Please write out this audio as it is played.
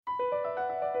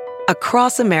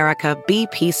Across America,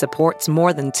 BP supports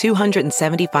more than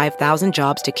 275,000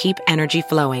 jobs to keep energy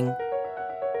flowing.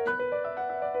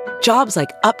 Jobs like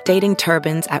updating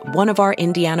turbines at one of our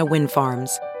Indiana wind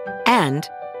farms and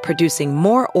producing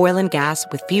more oil and gas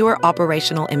with fewer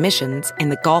operational emissions in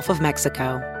the Gulf of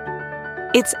Mexico.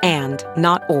 It's and,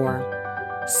 not or.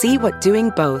 See what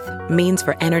doing both means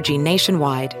for energy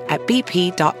nationwide at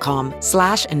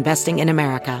bp.com/investing in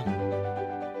America.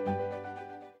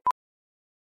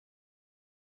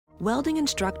 Welding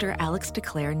instructor Alex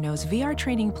DeClaire knows VR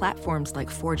training platforms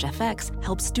like Forge FX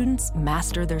help students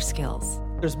master their skills.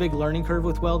 There's a big learning curve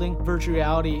with welding. Virtual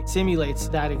reality simulates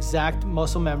that exact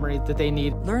muscle memory that they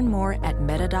need. Learn more at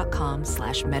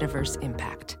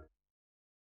meta.com/metaverseimpact.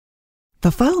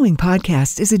 The following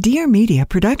podcast is a Dear Media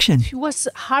production. It was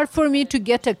hard for me to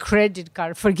get a credit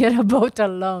card, forget about a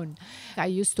loan. I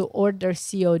used to order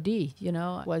COD,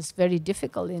 it was very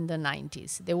difficult in the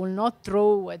 90s. They will not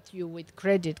throw at you with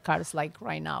credit cards like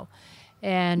right now.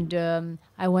 And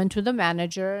I went to the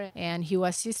manager, and he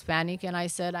was Hispanic, and I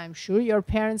said, I'm sure your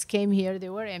parents came here, they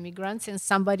were immigrants, and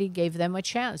somebody gave them a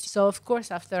chance. So, of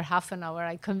course, after half an hour,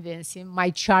 I convinced him.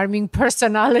 My charming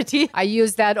personality, I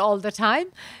use that all the time.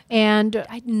 And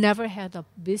I never had a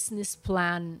business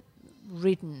plan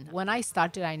written. When I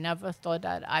started, I never thought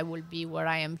that I would be where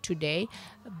I am today,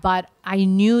 but I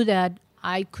knew that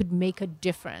I could make a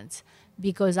difference,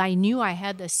 because I knew I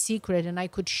had a secret and I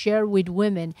could share with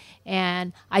women,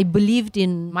 and I believed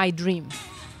in my dream.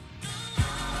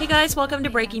 Hey guys, welcome to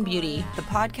Breaking Beauty. The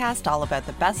podcast all about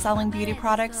the best-selling beauty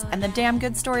products and the damn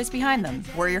good stories behind them.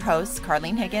 We're your hosts,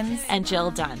 Carlene Higgins And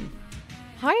Jill Dunn.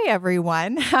 Hi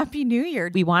everyone. Happy New Year.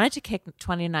 We wanted to kick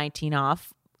 2019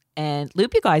 off and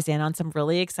loop you guys in on some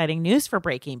really exciting news for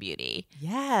Breaking Beauty.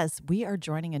 Yes, we are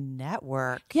joining a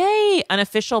network. Yay! An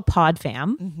official pod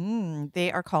fam. Mm-hmm.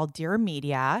 They are called Dear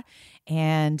Media,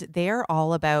 and they are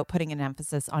all about putting an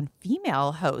emphasis on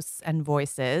female hosts and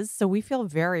voices. So we feel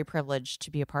very privileged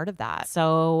to be a part of that.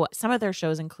 So some of their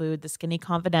shows include The Skinny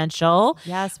Confidential.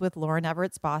 Yes, with Lauren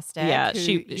Everett Bostic. Yeah,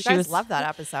 you guys love that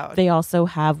episode. They also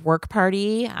have Work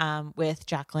Party with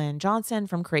Jacqueline Johnson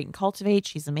from Create and Cultivate.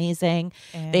 She's amazing.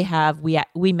 And they have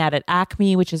We Met at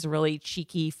Acme, which is a really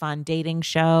cheeky, fun dating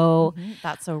show. Mm-hmm.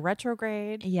 That's so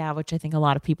retrograde. Yeah, which I think a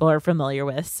lot of people are familiar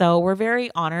with. So we're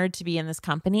very honored to be in this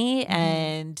company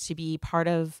and to be part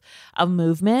of a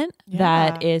movement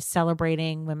that is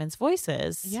celebrating women's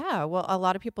voices. Yeah, well, a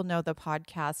lot of people know the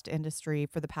podcast industry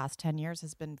for the past 10 years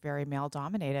has been very male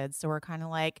dominated. So we're kind of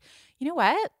like, you know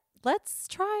what? Let's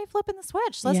try flipping the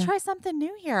switch. Let's try something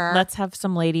new here. Let's have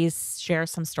some ladies share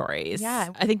some stories. Yeah.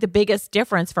 I think the biggest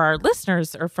difference for our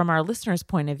listeners, or from our listeners'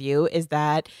 point of view, is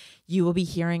that you will be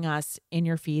hearing us in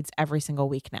your feeds every single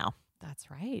week now.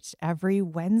 That's right. Every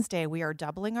Wednesday, we are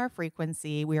doubling our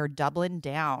frequency. We are doubling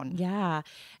down. Yeah.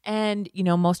 And,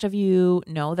 most of you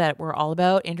know that we're all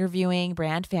about interviewing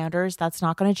brand founders. That's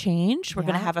not going to change. We're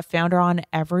going to have a founder on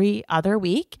every other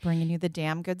week. Bringing you the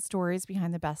damn good stories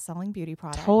behind the best-selling beauty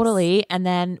products. Totally. And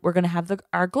then we're going to have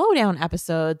our Glow Down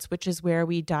episodes, which is where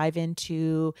we dive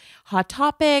into hot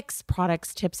topics,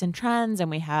 products, tips, and trends.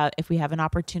 And if we have an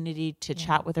opportunity to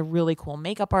chat with a really cool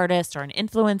makeup artist or an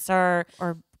influencer,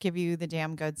 or give you the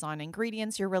damn goods on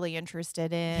ingredients you're really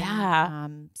interested in. Yeah.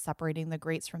 Separating the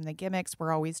greats from the gimmicks.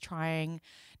 We're always trying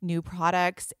new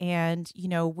products. And,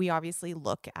 we obviously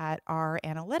look at our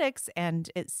analytics, and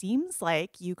it seems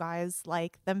like you guys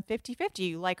like them 50-50.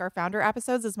 You like our founder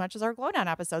episodes as much as our Glow Down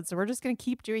episodes. So we're just going to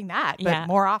keep doing that, but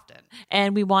more often.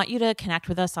 And we want you to connect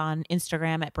with us on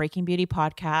Instagram at Breaking Beauty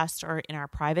Podcast, or in our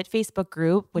private Facebook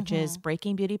group, which is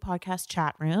Breaking Beauty Podcast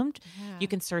Chat Room. Yeah. You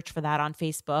can search for that on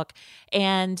Facebook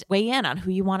and weigh in on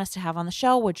who you want us to have on the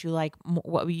show. Would you like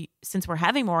since we're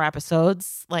having more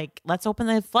episodes, let's open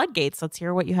the floodgates. Let's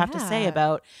hear what you have to say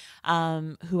about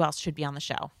who else should be on the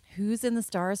show. Who's in the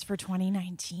stars for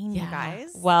 2019, you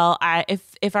guys? Well,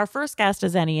 if our first guest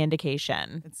is any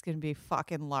indication, it's going to be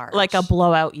fucking large. Like a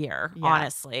blowout year,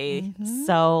 honestly. Mm-hmm.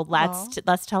 So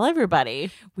let's tell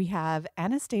everybody. We have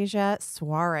Anastasia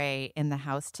Soare in the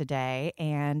house today,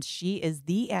 and she is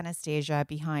the Anastasia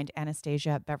behind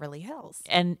Anastasia Beverly Hills.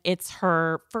 And it's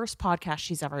her first podcast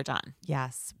she's ever done.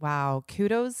 Yes. Wow.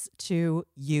 Kudos to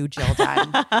you, Jill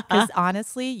Dunn. Because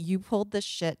honestly, you pulled this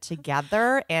shit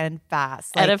together and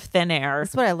fast. Out of thin air.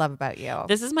 That's what I love about you.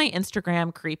 This is my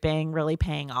Instagram creeping really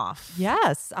paying off.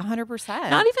 Yes, 100%.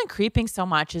 Not even creeping so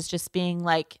much as just being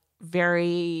like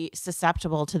very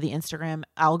susceptible to the Instagram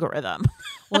algorithm.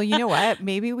 Well, you know what?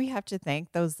 Maybe we have to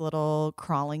thank those little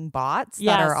crawling bots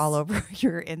that are all over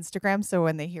your Instagram. So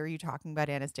when they hear you talking about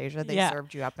Anastasia, they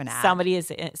served you up an ad.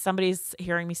 Somebody's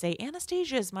hearing me say,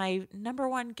 Anastasia is my number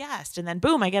one guest. And then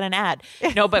boom, I get an ad.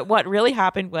 No, but what really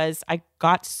happened was I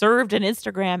got served an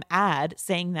Instagram ad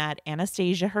saying that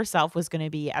Anastasia herself was going to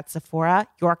be at Soare,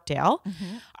 Yorkdale.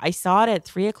 I saw it at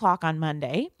 3:00 on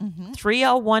Monday.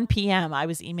 3:01 p.m. I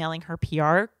was emailing her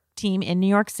PR team in New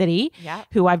York City,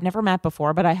 who I've never met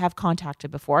before, but I have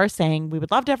contacted before, saying we would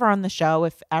love to have her on the show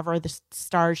if ever the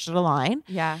stars should align.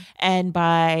 And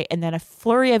then a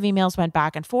flurry of emails went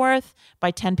back and forth.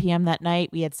 By 10 p.m. that night,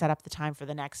 we had set up the time for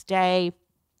the next day.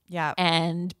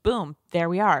 And boom, there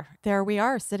we are. There we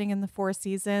are, sitting in the Four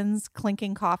Seasons,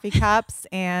 clinking coffee cups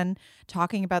and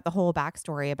talking about the whole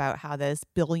backstory about how this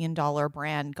billion-dollar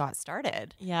brand got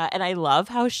started. Yeah, and I love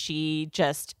how she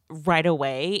just right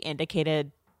away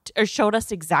indicated or showed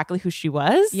us exactly who she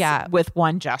was with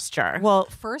one gesture. Well,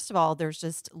 first of all, there's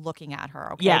just looking at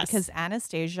her, okay? Because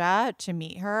Anastasia, to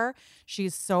meet her,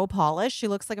 she's so polished. She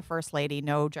looks like a first lady,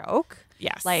 no joke.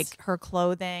 Like her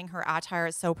clothing, her attire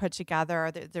is so put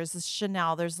together. There's this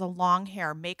Chanel, there's the long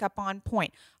hair, makeup on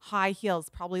point, high heels,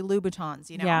 probably Louboutins,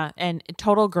 you know? Yeah, and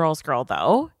total girl's girl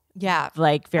though.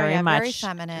 Like very much very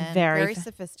feminine, very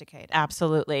sophisticated.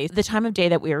 Absolutely. The time of day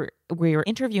that we were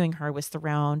interviewing her was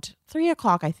around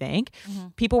 3:00, I think.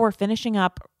 People were finishing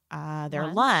up their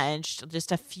lunch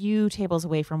just a few tables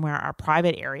away from where our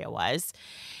private area was.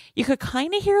 You could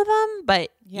kind of hear them,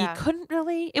 but you couldn't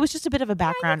really. It was just a bit of a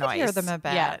background noise. Hear them a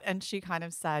bit. And she kind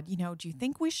of said, do you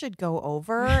think we should go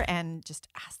over and just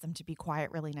ask them to be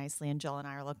quiet really nicely? And Jill and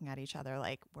I are looking at each other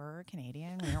like, we're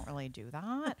Canadian. We don't really do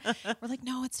that. We're like,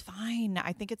 no, it's fine.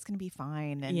 I think it's going to be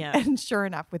fine. And sure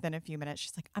enough, within a few minutes,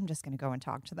 she's like, I'm just going to go and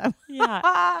talk to them.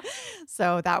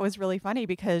 So that was really funny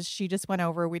because she just went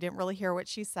over. We didn't really hear what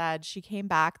she said. She came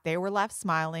back. They were left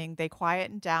smiling. They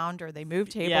quietened down or they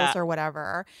moved tables or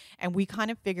whatever. And we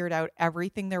kind of figured out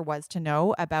everything there was to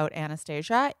know about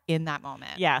Anastasia in that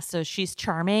moment. So she's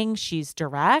charming, she's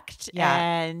direct,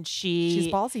 and she's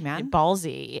ballsy, man.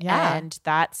 Ballsy. And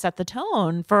that set the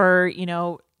tone for,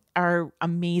 our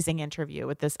amazing interview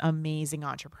with this amazing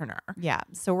entrepreneur.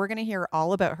 So we're going to hear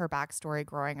all about her backstory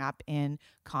growing up in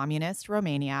communist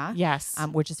Romania.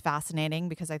 Which is fascinating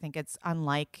because I think it's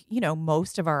unlike,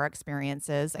 most of our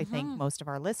experiences. I think most of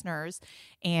our listeners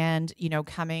and,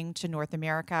 coming to North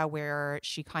America where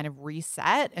she kind of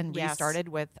reset and restarted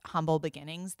with humble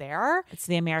beginnings there. It's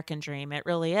the American dream. It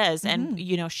really is. And,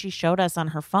 she showed us on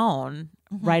her phone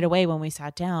right away when we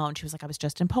sat down. She was like, I was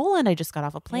just in Poland. I just got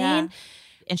off a plane.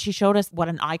 And she showed us what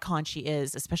an icon she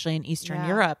is, especially in Eastern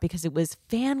Europe, because it was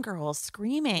fangirls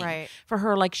screaming for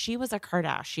her like she was a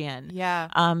Kardashian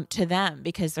to them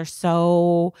because they're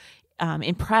so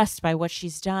impressed by what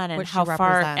she's done and what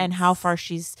how far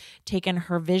she's taken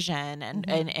her vision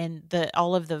and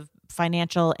all of the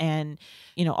financial and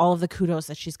all of the kudos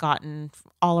that she's gotten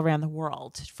all around the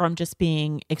world from just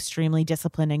being extremely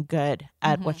disciplined and good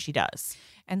at what she does.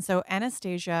 And so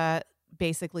Anastasia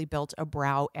basically built a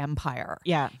brow empire.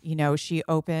 She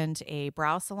opened a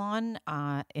brow salon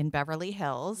in Beverly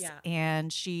Hills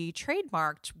and she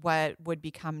trademarked what would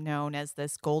become known as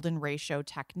this golden ratio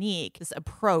technique, this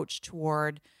approach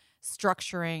toward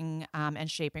structuring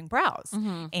and shaping brows,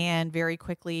 and very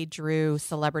quickly drew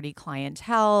celebrity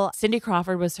clientele. Cindy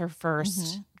Crawford was her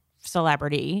first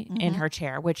celebrity in her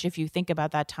chair, which if you think about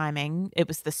that timing, it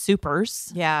was the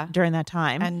supers during that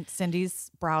time. And Cindy's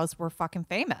brows were fucking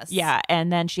famous.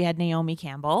 And then she had Naomi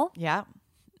Campbell.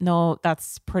 No,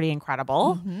 that's pretty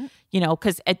incredible.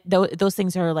 Because those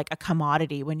things are like a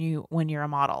commodity when you're a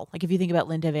model. Like if you think about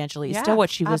Linda Evangelista, what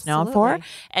she was known for.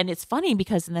 And it's funny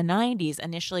because in the 90s,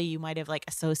 initially you might have like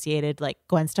associated like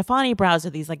Gwen Stefani brows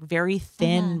with these like very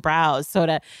thin brows. So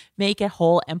to make a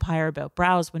whole empire about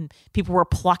brows when people were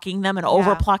plucking them and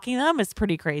over plucking them is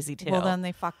pretty crazy too. Well, then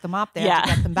they fucked them up. They had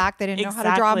to get them back. They didn't know how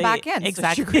to draw them back in. So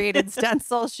she created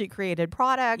stencils. She created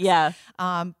products.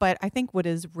 But I think what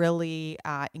is really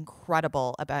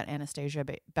incredible about Anastasia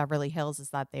Beverly Hills is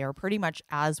that they are pretty much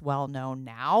as well known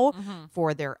now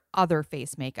for their other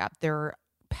face makeup, their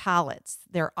palettes,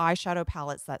 their eyeshadow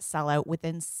palettes that sell out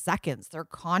within seconds, their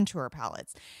contour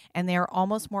palettes, and they are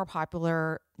almost more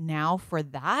popular now for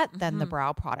that than the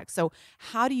brow product. So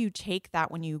how do you take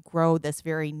that when you grow this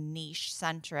very niche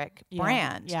centric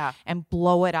brand and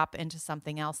blow it up into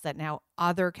something else that now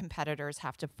other competitors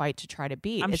have to fight to try to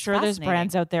beat? I'm sure there's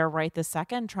brands out there right this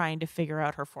second trying to figure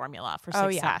out her formula for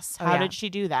success. How did she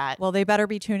do that? Well, they better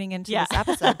be tuning into this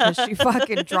episode because she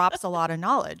fucking drops a lot of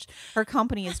knowledge. Her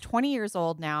company is 20 years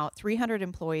old now, 300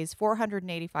 employees,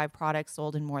 485 products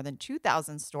sold in more than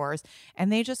 2,000 stores,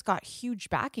 and they just got huge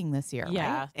backing this year.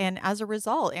 Right? And as a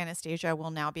result, Anastasia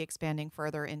will now be expanding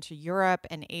further into Europe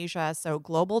and Asia. So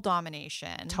global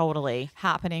domination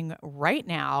happening right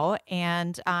now.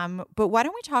 And but why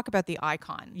don't we talk about the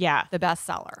Icon? The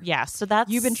bestseller. Yeah. So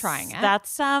that's, you've been trying it.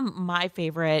 That's my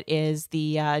favorite is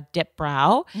the Dip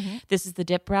Brow. This is the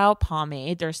Dip Brow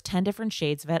pomade. There's 10 different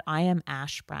shades of it. I am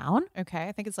ash brown. Okay.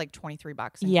 I think it's like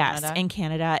 $23 in Canada. In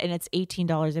Canada. And it's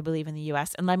 $18, I believe, in the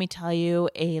US. And let me tell you,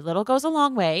 a little goes a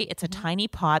long way. It's a tiny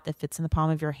pot that fits in the palm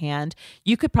of your hand.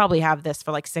 You could probably have this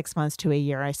for like 6 months to a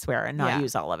year, I swear, and not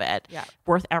use all of it.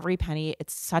 Worth every penny.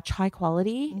 It's such high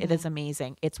quality. It is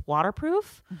amazing. It's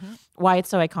waterproof. Why it's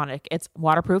so iconic. It's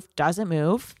waterproof, doesn't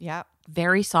move.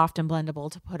 Very soft and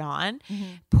blendable to put on.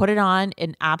 Put it on.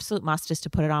 An absolute must is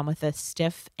to put it on with a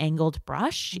stiff angled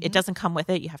brush. It doesn't come with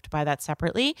it. You have to buy that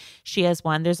separately. She has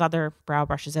one. There's other brow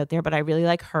brushes out there, but I really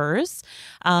like hers.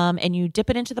 And you dip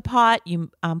it into the pot.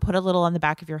 You put a little on the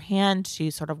back of your hand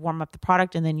to sort of warm up the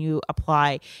product, and then you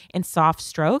apply in soft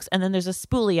strokes. And then there's a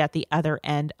spoolie at the other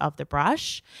end of the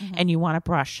brush, and you want to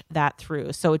brush that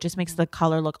through. So it just makes the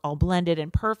color look all blended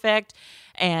and perfect.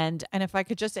 And if I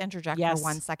could just interject for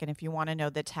 1 second, if you want to know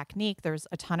the technique, there's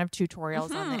a ton of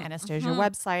tutorials on the Anastasia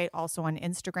website, also on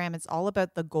Instagram. It's all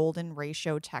about the golden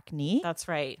ratio technique. That's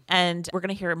right. And we're going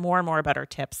to hear more and more about her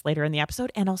tips later in the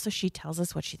episode. And also she tells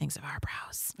us what she thinks of our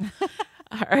brows.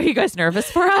 Are you guys nervous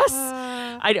for us?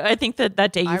 I think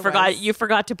that day you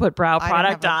forgot to put brow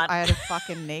product on. I had a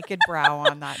fucking naked brow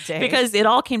on that day. Because it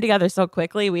all came together so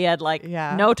quickly. We had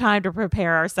no time to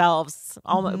prepare ourselves.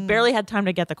 Barely had time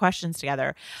to get the questions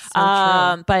together.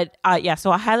 So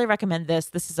so I highly recommend this.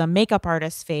 This is a makeup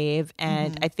artist fave,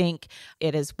 and I think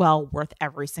it is well worth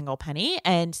every single penny.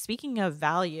 And speaking of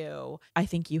value, I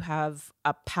think you have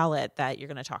a palette that you're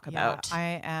going to talk about.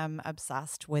 I am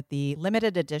obsessed with the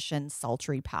limited edition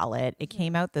Sultry palette. It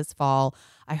came out this fall.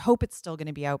 I hope it's still going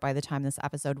to be out by the time this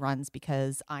episode runs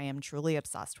because I am truly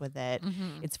obsessed with it.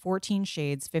 It's 14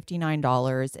 shades,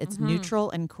 $59. It's neutral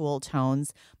and cool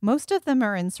tones. Most of them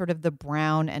are in sort of the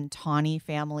brown and tawny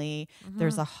family.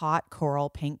 There's a hot coral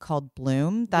pink called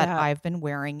Bloom that I've been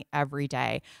wearing every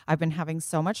day. I've been having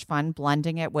so much fun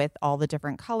blending it with all the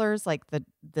different colors, like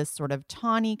this sort of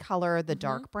tawny color, the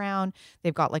dark brown.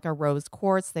 They've got like a rose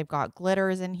quartz. They've got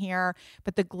glitters in here.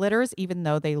 But the glitters, even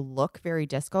though they look very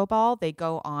disco ball, they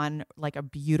go on like a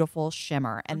beautiful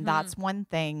shimmer. And that's one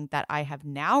thing that I have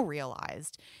now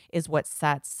realized is what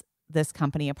sets this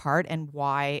company apart and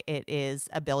why it is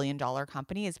a $1 billion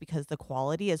company is because the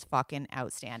quality is fucking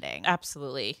outstanding.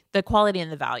 Absolutely. The quality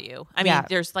and the value. I mean,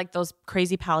 there's like those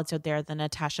crazy palettes out there, the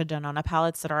Natasha Denona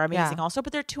palettes that are amazing also,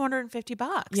 but they're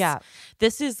 $250. Yeah.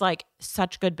 This is like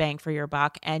such good bang for your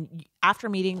buck. And after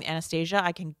meeting Anastasia,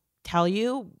 I can tell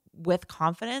you with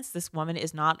confidence, this woman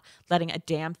is not letting a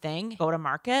damn thing go to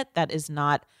market that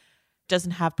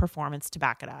doesn't have performance to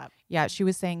back it up. Yeah, she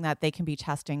was saying that they can be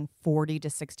testing 40 to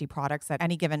 60 products at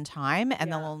any given time,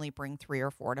 and they'll only bring 3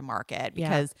 or 4 to market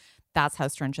because that's how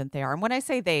stringent they are. And when I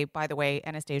say they, by the way,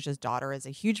 Anastasia's daughter is a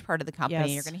huge part of the company. Yes.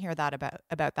 You're going to hear that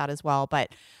about that as well.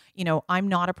 But, you know, I'm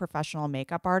not a professional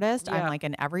makeup artist. I'm like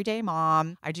an everyday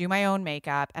mom. I do my own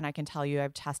makeup, and I can tell you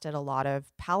I've tested a lot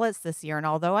of palettes this year. And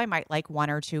although I might like 1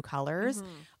 or 2 colors,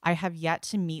 I have yet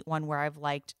to meet one where I've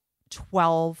liked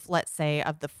 12, let's say,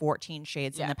 of the 14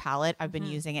 shades in the palette. I've been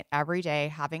using it every day,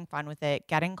 having fun with it,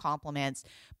 getting compliments,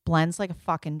 blends like a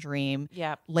fucking dream,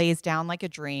 lays down like a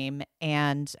dream.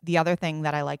 And the other thing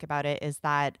that I like about it is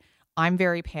that I'm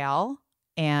very pale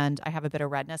and I have a bit of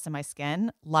redness in my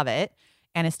skin. Love it.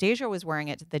 Anastasia was wearing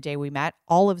it the day we met,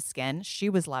 olive skin. She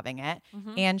was loving it.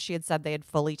 And she had said they had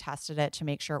fully tested it to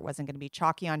make sure it wasn't going to be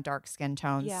chalky on dark skin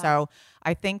tones. Yeah. So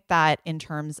I think that in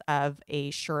terms of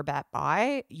a sure bet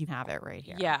buy, you have it right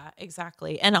here. Yeah,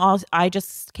 exactly. And I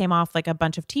just came off like a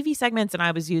bunch of TV segments and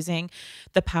I was using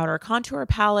the powder contour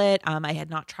palette. I had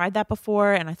not tried that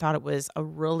before and I thought it was a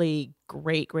really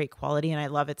great quality. And I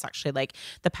love it's actually like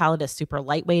the palette is super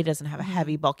lightweight, doesn't have a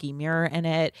heavy bulky mirror in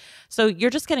it. So you're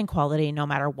just getting quality no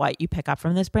matter what you pick up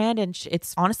from this brand. And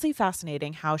it's honestly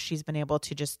fascinating how she's been able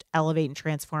to just elevate and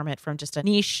transform it from just a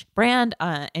niche brand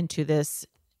into this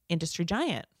industry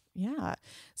giant. Yeah.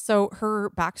 So her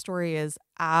backstory is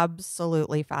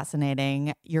absolutely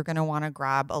fascinating. You're going to want to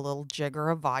grab a little jigger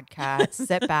of vodka,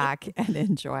 sit back and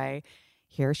enjoy.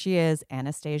 Here she is,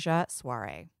 Anastasia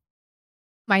Soare.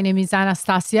 My name is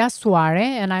Anastasia Soare,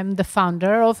 and I'm the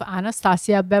founder of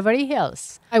Anastasia Beverly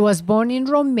Hills. I was born in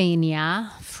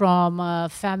Romania from a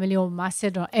family of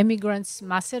immigrants,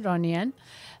 Macedonian.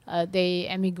 They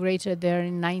emigrated there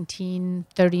in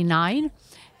 1939.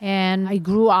 And I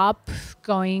grew up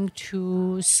going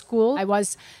to school. I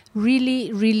was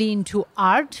really, really into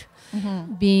art,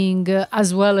 being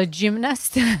as well a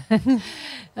gymnast.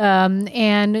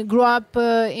 And grew up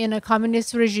in a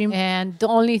communist regime. And the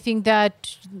only thing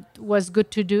that was good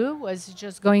to do was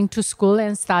just going to school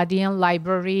and study in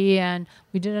library. And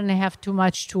we didn't have too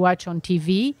much to watch on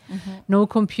TV. No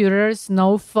computers,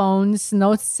 no phones,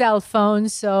 no cell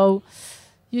phones. So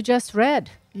you just read.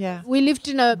 Yeah. We lived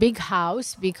in a big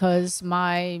house because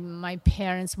my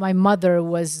parents, my mother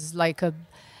was like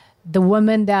the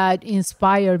woman that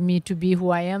inspired me to be who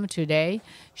I am today.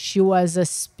 She was a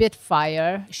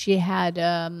spitfire. She had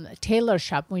a tailor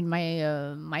shop with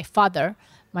my father.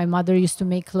 My mother used to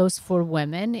make clothes for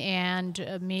women,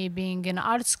 and me being in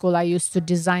art school, I used to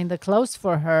design the clothes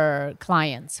for her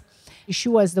clients. She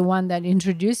was the one that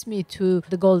introduced me to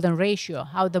the golden ratio,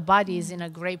 how the body is in a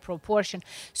great proportion.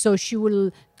 So she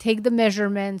will take the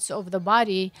measurements of the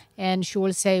body and she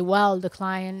will say, well, the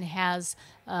client has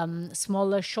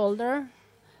smaller shoulder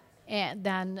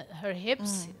than her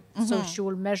hips. So she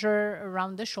will measure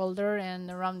around the shoulder and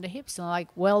around the hips. And like,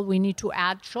 well, we need to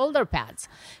add shoulder pads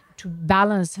to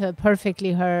balance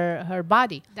perfectly her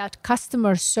body. That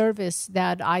customer service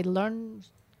that I learned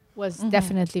was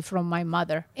definitely from my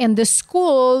mother. And the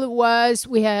school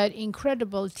we had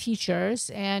incredible teachers,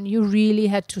 and you really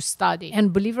had to study.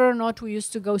 And believe it or not, we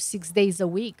used to go 6 days a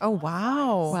week. Oh,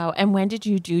 wow. Wow. And when did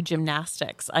you do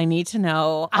gymnastics? I need to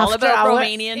know all about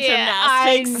Romanian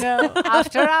gymnastics. I know.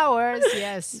 After hours,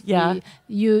 yes. Yeah.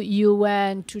 You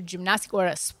went to gymnastics or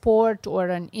a sport,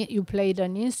 or you played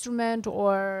an instrument,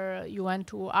 or you went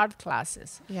to art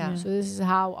classes. Yeah. So this is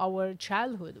how our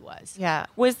childhood was. Yeah.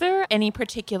 Was there any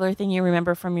particular thing you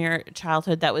remember from your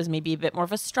childhood that was maybe a bit more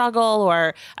of a struggle?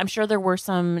 Or I'm sure there were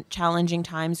some challenging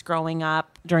times growing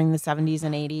up during the 70s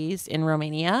and 80s in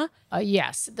Romania.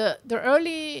 Yes, the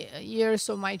early years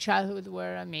of my childhood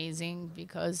were amazing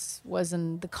because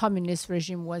the communist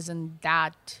regime wasn't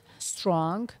that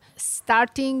strong.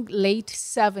 Starting late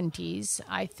 70s,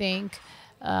 I think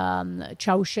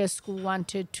Ceausescu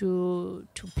wanted to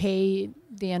pay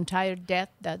the entire debt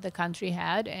that the country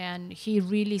had, and he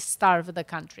really starved the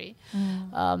country.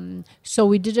 So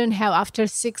we didn't have, after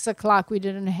 6 o'clock, we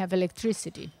didn't have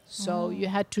electricity. So you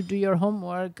had to do your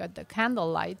homework at the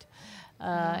candlelight.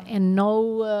 And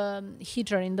no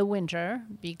heater in the winter,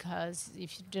 because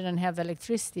if you didn't have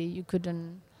electricity, you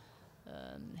couldn't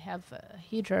have a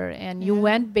heater, and you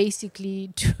went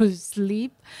basically to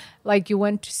sleep like you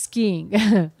went to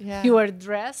skiing. You were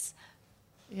dressed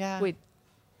with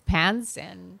pants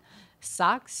and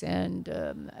socks, and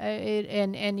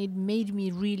it made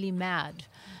me really mad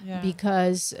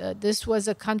because this was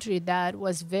a country that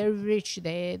was very rich.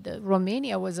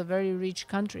 Romania was a very rich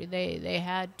country. They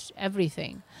had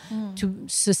everything to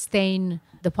sustain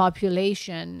the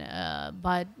population,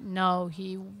 but no,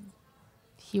 he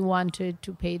wanted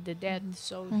to pay the debt,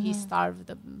 so he starved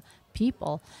the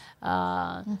people.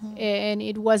 And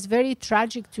it was very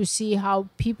tragic to see how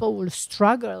people will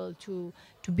struggle to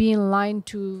be in line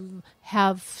to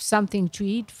have something to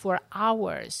eat for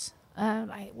hours.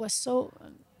 I was so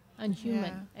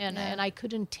unhuman, and I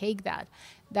couldn't take that.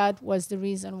 That was the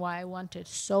reason why I wanted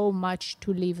so much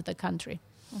to leave the country.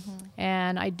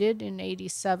 And I did in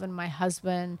 87. My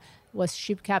husband was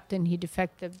ship captain. He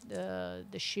defected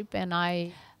the ship, and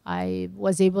I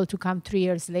was able to come 3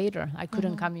 years later. I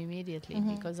couldn't come immediately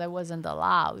because I wasn't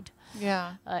allowed.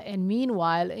 And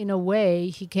meanwhile, in a way,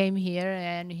 he came here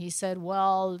and he said,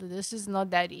 well, this is not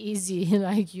that easy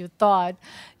like you thought.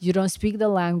 You don't speak the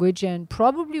language, and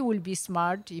probably will be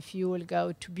smart if you will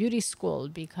go to beauty school,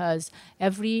 because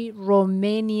every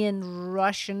Romanian,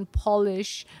 Russian,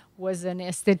 Polish was an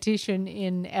esthetician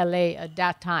in LA at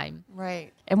that time.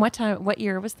 Right. And what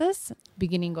year was this?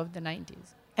 Beginning of the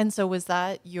 90s. And so was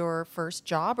that your first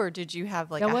job, or did you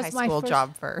have like That a was high my school first-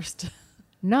 job first?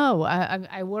 No,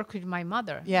 I worked with my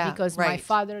mother because my right.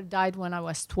 father died when I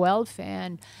was 12,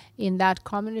 and in that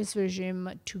communist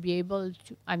regime, to be able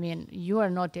to, you are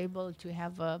not able to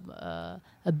have a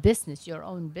business, your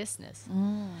own business.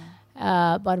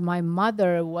 But my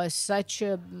mother was such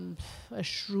a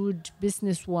shrewd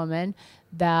businesswoman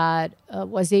that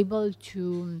was able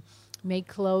to make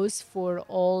clothes for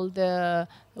all the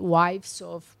wives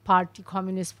of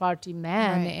Communist Party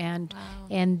men,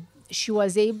 and she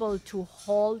was able to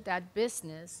hold that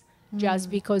business just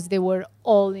because they were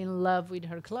all in love with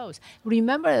her clothes.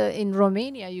 Remember, in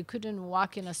Romania, you couldn't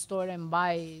walk in a store and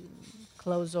buy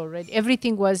clothes already.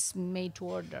 Everything was made to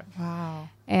order. Wow.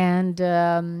 And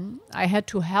I had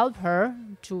to help her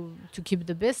to keep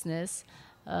the business.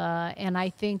 And I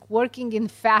think working in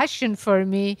fashion for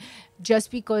me, just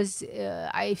because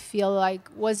I feel like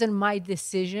wasn't my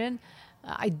decision,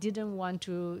 I didn't want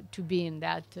to be in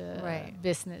that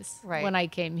business when I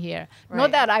came here.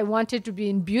 Not that I wanted to be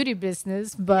in beauty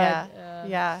business, but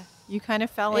you kind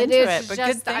of fell into it. But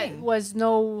just good thing. Was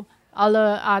no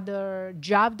other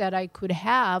job that I could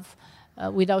have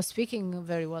without speaking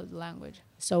very well the language.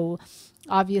 So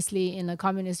obviously in a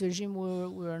communist regime, we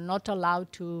were not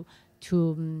allowed to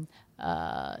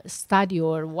study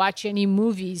or watch any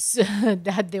movies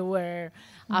that they were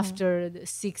after the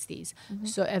 60s.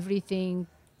 So everything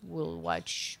we'll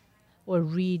watch or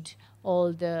read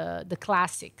all the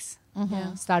classics,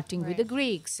 starting with the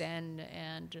Greeks and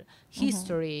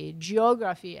history,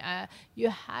 geography. You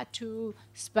had to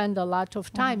spend a lot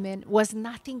of time, and was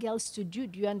nothing else to do.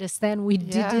 Do you understand? We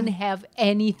didn't have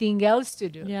anything else to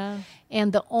do. Yeah.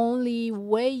 And the only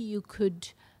way you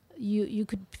could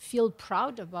feel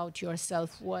proud about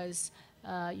yourself was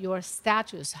your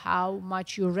status, how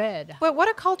much you read. But what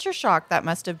a culture shock that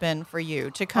must have been for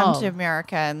you to come to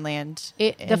America and land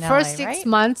in The first LA, 6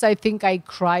 months, I think I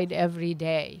cried every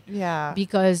day. Yeah.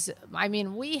 Because, I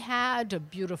mean, we had a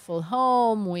beautiful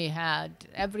home. We had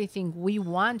everything we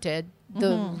wanted.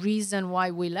 The reason why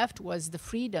we left was the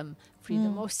freedom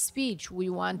of speech. We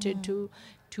wanted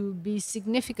to be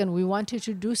significant. We wanted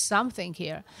to do something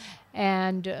here.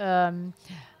 And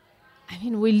I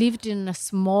mean, we lived in a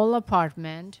small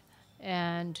apartment,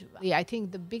 and I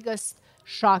think the biggest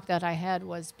shock that I had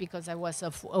was because I was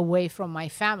away from my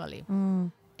family.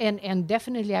 And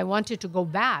definitely I wanted to go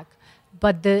back.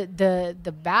 But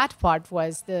the bad part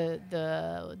was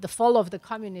the fall of the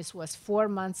communists was 4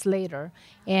 months later,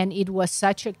 and it was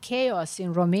such a chaos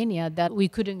in Romania that we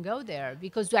couldn't go there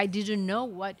because I didn't know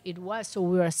what it was. So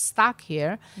we were stuck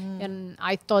here, and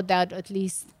I thought that at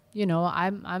least,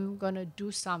 I'm gonna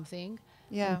do something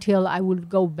until I would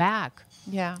go back.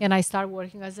 Yeah. And I started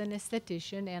working as an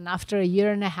esthetician, and after a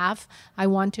year and a half, I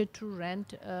wanted to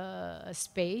rent a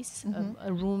space,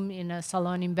 a room in a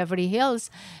salon in Beverly Hills,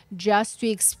 just to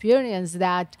experience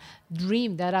that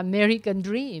dream, that American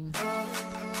dream.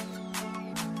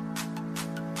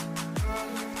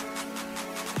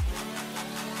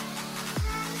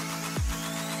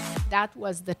 That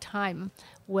was the time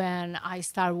when I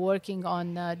started working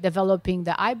on developing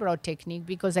the eyebrow technique,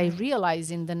 because I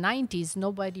realized in the 90s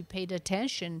nobody paid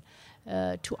attention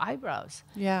to eyebrows.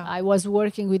 Yeah. I was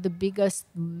working with the biggest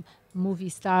movie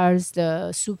stars, the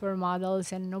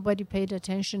supermodels, and nobody paid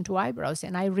attention to eyebrows.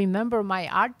 And I remember my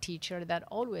art teacher that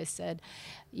always said,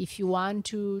 if you want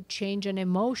to change an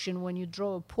emotion when you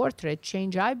draw a portrait,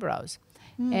 change eyebrows.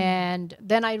 And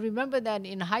then I remember that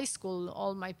in high school,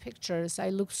 all my pictures, I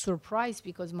looked surprised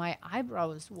because my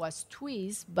eyebrows was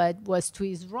tweezed, but was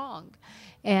tweezed wrong.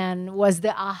 And was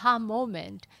the aha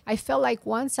moment. I felt like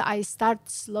once I start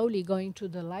slowly going to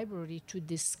the library to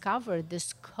discover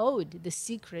this code, the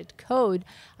secret code,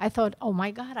 I thought, oh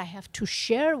my God, I have to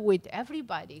share with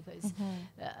everybody because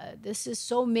this is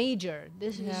so major.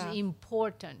 This is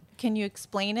important. Can you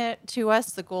explain it to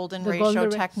us, the golden ratio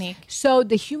technique? So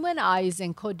the human eye is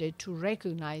encoded to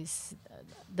recognize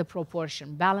the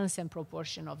proportion, balance and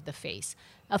proportion of the face.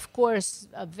 Of course,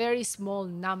 a very small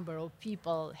number of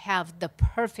people have the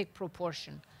perfect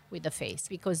proportion with the face,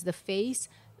 because the face,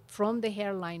 from the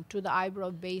hairline to the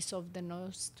eyebrow base of the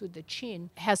nose to the chin,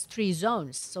 has 3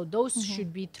 zones. So those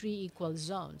should be 3 equal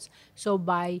zones. So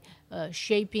by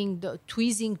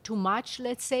tweezing too much,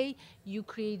 let's say, you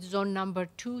create zone number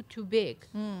 2 too big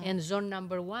and zone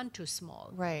number 1 too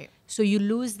small. Right. So you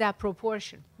lose that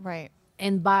proportion. Right.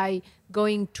 And by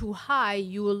going too high,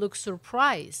 you will look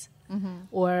surprised.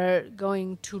 Or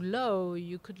going too low,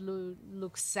 you could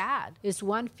look sad. It's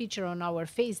one feature on our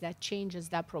face that changes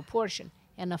that proportion.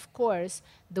 And of course,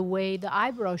 the way the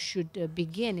eyebrow should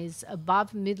begin is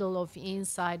above middle of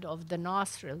inside of the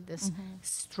nostril. This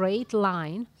straight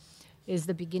line is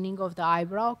the beginning of the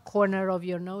eyebrow. Corner of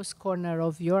your nose, corner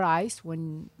of your eyes.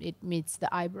 When it meets the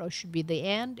eyebrow should be the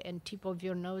end, and tip of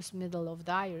your nose, middle of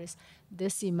the iris.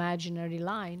 This imaginary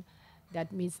line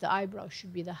That means the eyebrow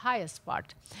should be the highest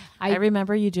part. I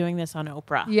remember you doing this on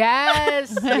Oprah.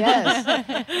 Yes,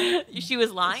 yes. She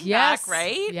was lying Yes, back,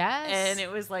 right? yes. And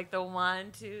it was like the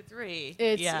 1, 2, 3.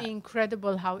 It's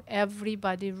incredible how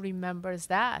everybody remembers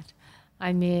that.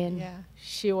 I mean,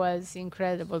 she was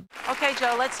incredible. Okay,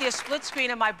 Joe, let's see a split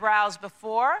screen of my brows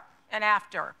before and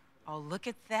after. Oh, look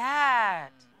at that.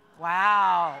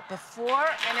 Wow. Before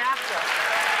and after.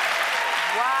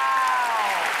 Wow.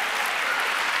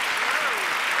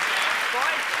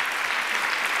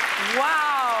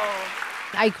 Wow.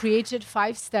 I created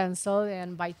 5 stencils,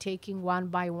 and by taking one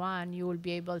by one, you will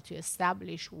be able to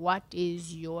establish what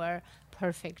is your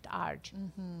perfect art.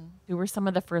 Who were some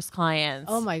of the first clients?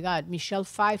 Oh my God, Michelle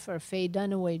Pfeiffer, Faye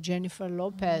Dunaway, Jennifer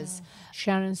Lopez,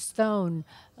 Sharon Stone,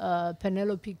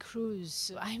 Penelope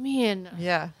Cruz. I mean,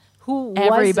 who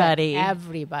Everybody. wasn't?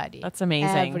 Everybody. That's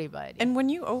amazing. Everybody. And when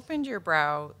you opened your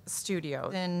brow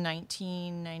studio in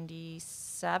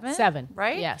 1997,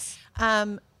 right? Yes.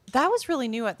 That was really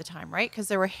new at the time, right? Because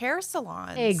there were hair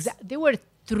salons. Exactly. There were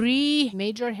 3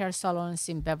 major hair salons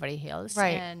in Beverly Hills.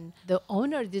 Right. And the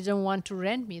owner didn't want to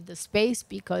rent me the space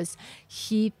because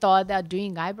he thought that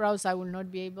doing eyebrows, I would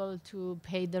not be able to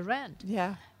pay the rent.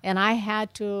 Yeah. And I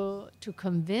had to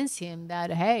convince him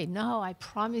that, hey, no, I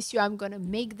promise you I'm going to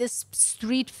make this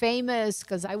street famous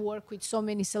because I work with so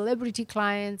many celebrity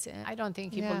clients. And I don't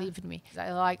think he believed me.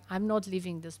 I'm not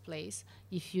leaving this place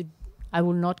I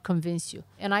will not convince you.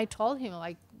 And I told him,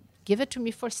 give it to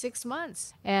me for 6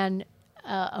 months. And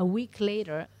a week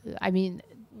later,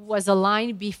 was a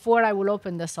line before I will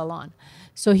open the salon.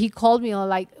 So he called me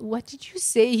what did you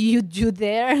say you do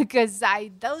there? Because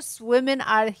those women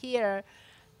are here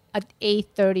at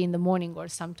 8:30 in the morning or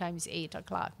sometimes 8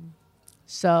 o'clock.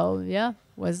 So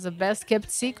was the best kept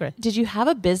secret. Did you have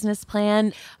a business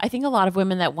plan? I think a lot of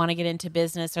women that want to get into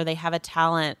business, or they have a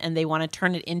talent and they want to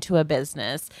turn it into a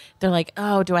business, they're like,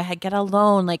 oh, do I get a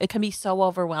loan? It can be so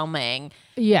overwhelming.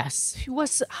 Yes, it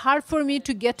was hard for me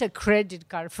to get a credit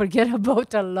card. Forget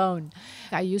about a loan.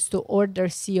 I used to order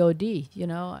COD,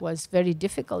 it was very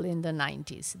difficult in the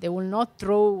 90s. They will not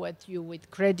throw at you with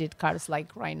credit cards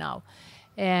like right now.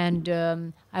 And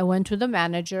I went to the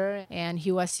manager, and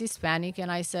he was Hispanic.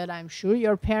 And I said, I'm sure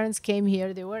your parents came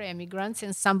here. They were immigrants,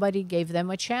 and somebody gave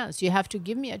them a chance. You have to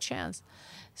give me a chance.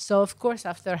 So, of course,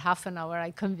 after half an hour,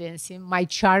 I convinced him. My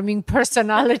charming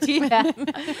personality,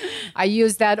 I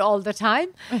use that all the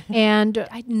time. And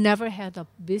I never had a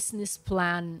business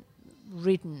plan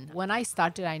written. When I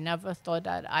started, I never thought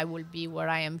that I will be where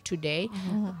I am today.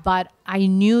 But I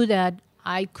knew that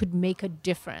I could make a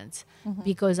difference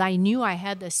because I knew I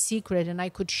had a secret and I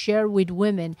could share with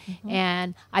women,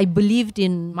 and I believed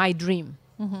in my dream.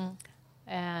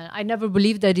 And I never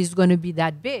believed that it's going to be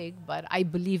that big, but I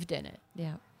believed in it.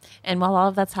 Yeah. And while all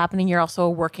of that's happening, you're also a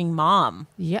working mom.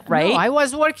 Yeah, right? No, I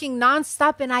was working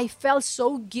nonstop, and I felt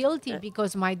so guilty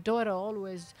because my daughter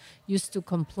always used to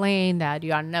complain that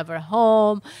you are never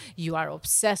home, you are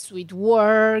obsessed with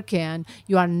work, and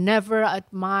you are never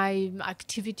at my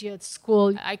activity at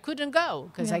school. I couldn't go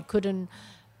because I couldn't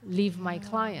leave my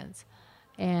clients.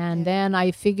 And then I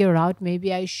figured out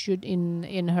maybe I should,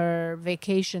 in her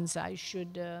vacations, I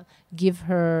should give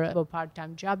her a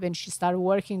part-time job. And she started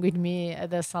working with me at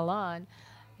the salon.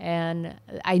 And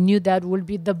I knew that would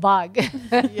be the bug.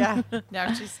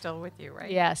 Now she's still with you, right?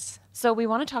 Yes. So we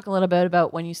want to talk a little bit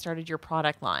about when you started your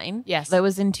product line. Yes. That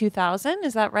was in 2000,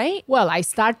 is that right? Well, I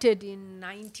started in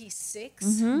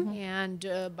 96, and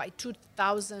by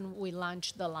 2000, we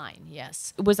launched the line,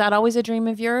 yes. Was that always a dream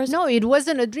of yours? No, it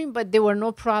wasn't a dream, but there were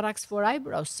no products for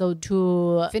eyebrows. So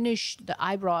to finish the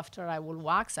eyebrow after I will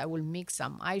wax, I will mix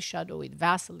some eyeshadow with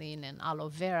Vaseline and aloe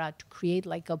vera to create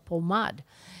like a pomade.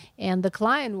 And the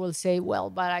client will say, well,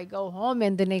 but I go home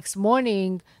and the next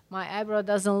morning, my eyebrow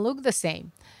doesn't look the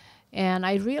same. And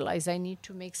I realized I need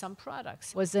to make some products.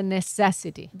 It was a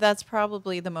necessity. That's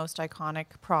probably the most iconic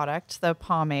product, the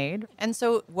pomade. And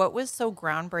so what was so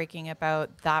groundbreaking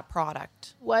about that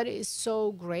product? What is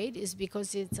so great is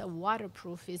because it's a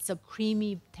waterproof, it's a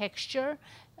creamy texture.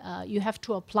 You have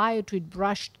to apply it with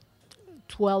brush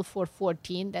 12 or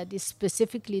 14 that is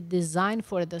specifically designed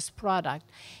for this product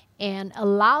and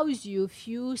allows you a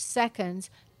few seconds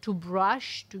to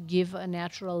brush to give a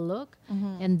natural look,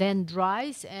 and then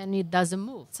dries and it doesn't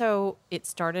move. So it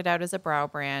started out as a brow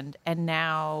brand and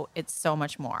now it's so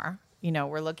much more.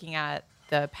 We're looking at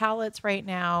the palettes right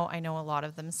now. I know a lot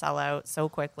of them sell out so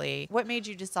quickly. What made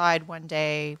you decide one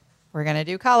day we're going to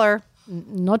do color?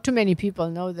 not too many people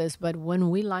know this, but when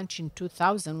we launched in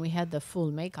 2000, we had the full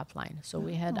makeup line. So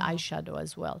we had eyeshadow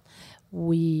as well.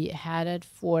 We had it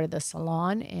for the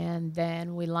salon, and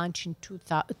then we launched in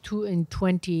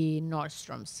 20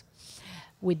 Nordstroms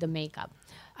with the makeup.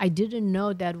 I didn't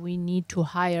know that we need to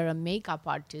hire a makeup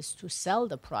artist to sell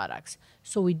the products.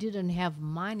 So we didn't have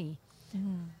money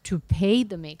to pay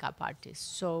the makeup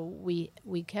artist. So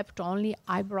we kept only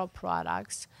eyebrow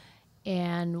products,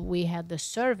 and we had the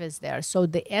service there. So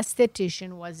the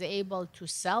esthetician was able to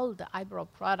sell the eyebrow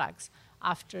products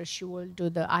after she will do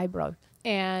the eyebrow.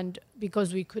 And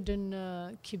because we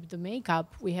couldn't keep the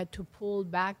makeup, we had to pull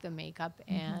back the makeup,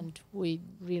 and we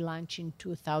relaunched in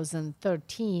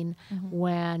 2013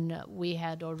 when we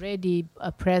had already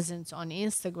a presence on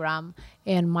Instagram.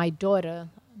 And my daughter,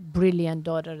 brilliant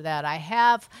daughter that I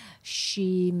have,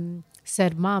 she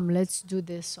said, Mom, let's do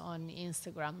this on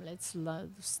Instagram. Let's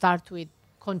start with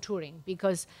contouring,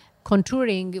 because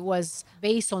contouring was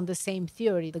based on the same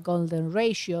theory, the golden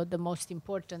ratio. The most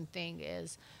important thing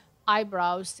is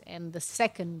eyebrows, and the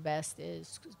second best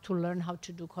is to learn how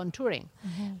to do contouring.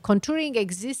 Contouring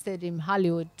existed in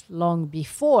Hollywood long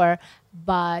before,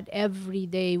 but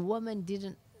everyday women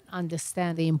didn't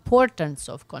understand the importance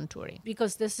of contouring,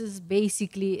 because this is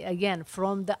basically, again,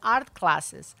 from the art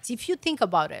classes. If you think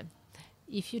about it,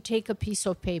 if you take a piece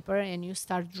of paper and you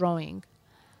start drawing,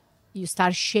 you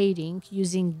start shading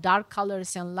using dark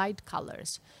colors and light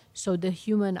colors. So the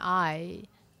human eye,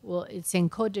 well, it's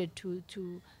encoded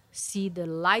to see the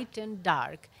light and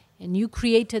dark, and you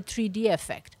create a 3D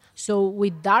effect. So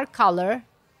with dark color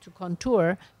to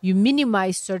contour, you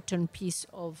minimize certain piece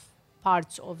of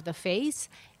parts of the face,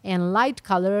 and light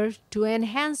color to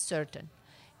enhance certain.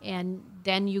 And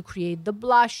then you create the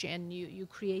blush, and you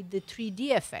create the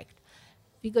 3D effect.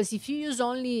 Because if you use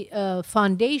only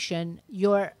foundation,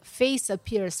 your face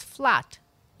appears flat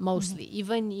mostly,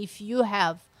 even if you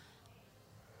have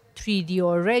 3D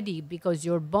already, because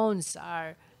your bones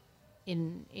are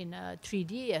in a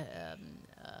 3D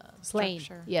plane.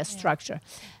 Structure. Yes, structure.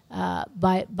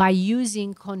 By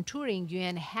using contouring, you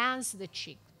enhance the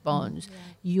cheekbones.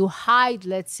 You hide,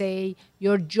 let's say,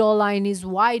 your jawline is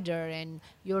wider and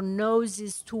your nose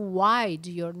is too wide,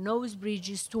 your nose bridge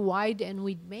is too wide, and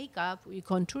with makeup, with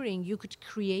contouring, you could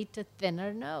create a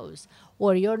thinner nose.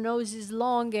 Or your nose is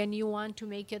long and you want to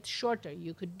make it shorter,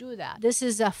 you could do that. This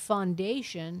is a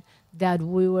foundation that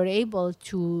we were able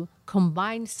to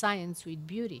combine science with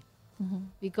beauty.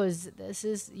 Because this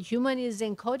is, human eye is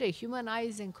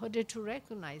encoded to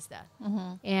recognize that.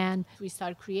 And we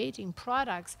start creating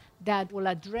products that will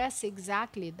address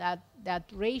exactly that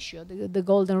ratio, the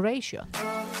golden ratio.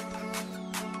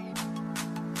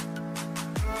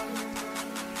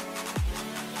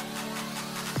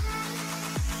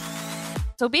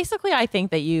 So basically, I think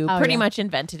that you pretty much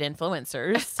invented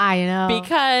influencers. I know.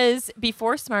 Because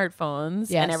before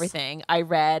smartphones Yes. and everything, I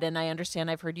read and I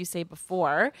understand, I've heard you say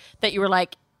before, that you were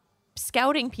like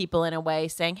scouting people in a way,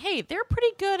 saying, hey, they're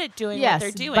pretty good at doing what they're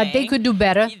doing. But they could do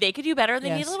better. They could do better. They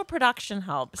need Yes. a little production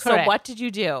help. Correct. So what did you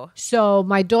do? So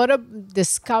my daughter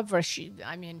discovered,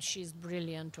 she's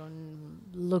brilliant on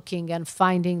looking and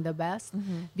finding the best,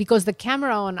 because the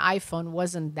camera on iPhone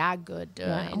wasn't that good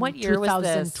in What year was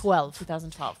this? 2012.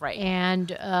 2012, right.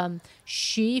 And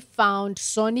she found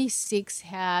Sony 6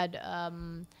 had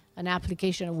an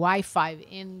application, Wi-Fi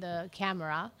in the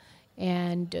camera,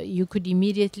 and you could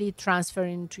immediately transfer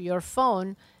into your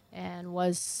phone, and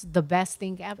was the best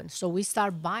thing ever. So we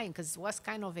start buying, because it was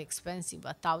kind of expensive,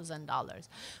 $1,000.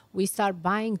 We start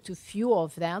buying to few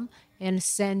of them and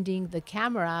sending the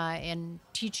camera and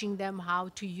teaching them how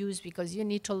to use, because you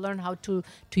need to learn how to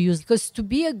use. Because to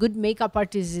be a good makeup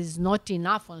artist is not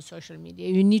enough on social media.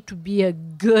 You need to be a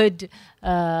good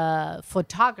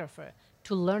photographer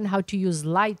to learn how to use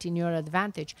light in your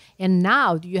advantage. And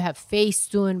now you have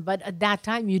Facetune, but at that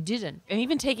time you didn't. And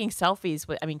even taking selfies.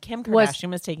 Kim Kardashian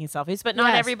was taking selfies, but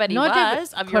not everybody not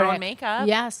was of your own correct. makeup.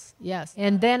 Yes.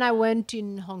 And then I went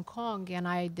in Hong Kong and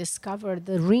I discovered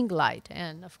the ring light.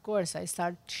 And of course, I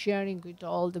started sharing with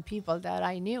all the people that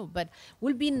I knew. But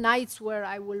will be nights where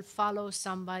I will follow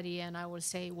somebody and I will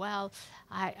say, well,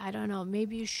 I don't know,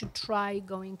 maybe you should try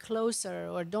going closer,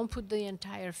 or don't put the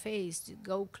entire face,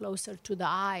 go closer to the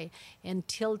eye and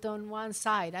tilt on one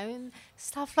side. I mean,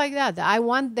 stuff like that. I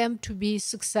want them to be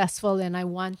successful, and I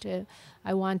want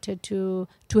I wanted to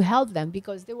help them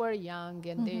because they were young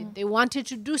and they wanted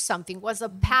to do something. It was a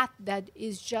path that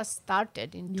is just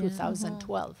started in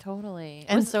 2012. Totally.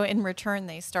 And so in return,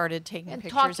 they started taking And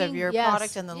pictures of talking, your yes,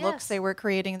 product and the looks yes. they were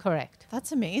creating. Correct.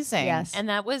 That's amazing. Yes.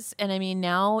 And I mean,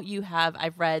 now you have,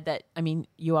 I've read that, I mean,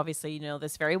 you obviously know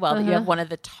this very well, that you have one of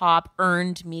the top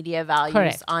earned media values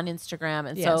Correct. on Instagram.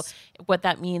 And Yes. so what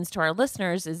that means to our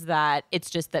listeners is that it's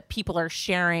just that people are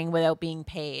sharing without being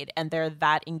paid, and they're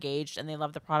that engaged and they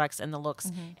love the products and the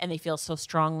looks and they feel so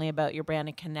strongly about your brand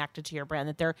and connected to your brand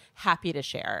that they're happy to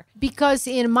share. Because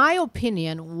in my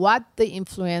opinion, what the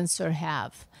influencer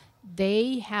have,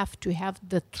 they have to have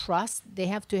the trust, they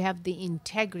have to have the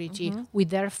integrity with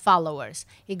their followers,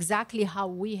 exactly how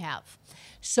we have.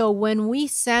 So when we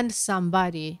send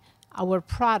somebody our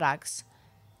products,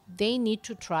 they need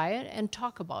to try it and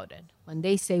talk about it. When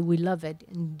they say we love it,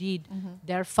 indeed,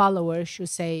 their followers should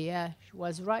say, yeah, she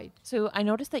was right. So I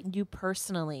noticed that you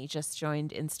personally just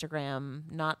joined Instagram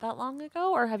not that long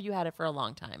ago, or have you had it for a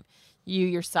long time? You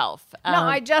yourself? No,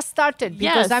 I just started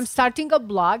because yes. I'm starting a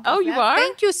blog. Oh, you are?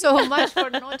 Thank you so much for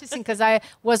noticing, because I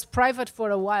was private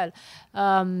for a while.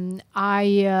 I'm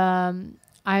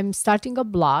starting a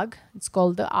blog. It's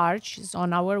called The Arch. It's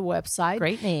on our website.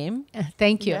 Great name.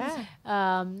 Thank you.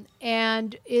 Yeah.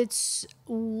 And it's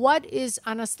what is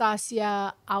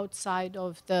Anastasia outside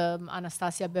of the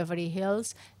Anastasia Beverly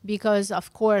Hills? Because,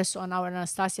 of course, on our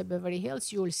Anastasia Beverly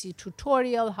Hills, you will see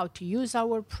tutorial how to use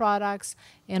our products,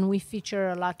 and we feature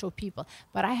a lot of people.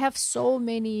 But I have so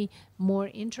many more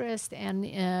interest and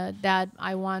that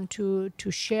I want to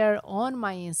share on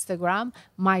my Instagram,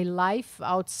 my life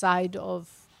outside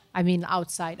of,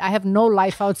 outside. I have no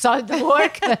life outside the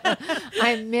work.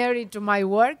 I'm married to my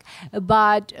work,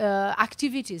 but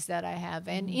activities that I have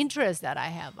and interests that I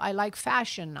have. I like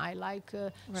fashion. I like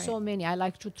so many. I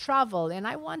like to travel, and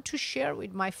I want to share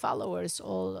with my followers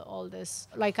all this.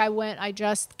 Like I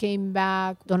just came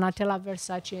back. Donatella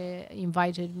Versace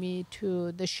invited me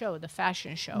to the show, the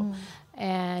fashion show.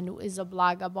 And is a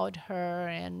blog about her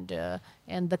and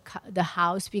the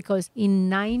house, because in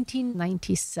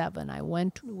 1997 I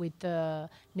went with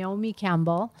Naomi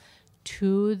Campbell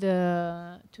to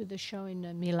the show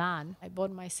in Milan. I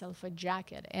bought myself a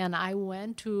jacket, and I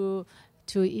went to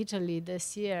Italy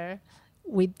this year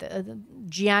with the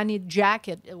Gianni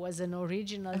jacket. It was an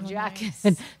original jacket.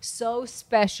 Nice. So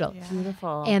special. Yeah.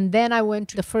 Beautiful. And then I went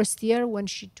to the first year when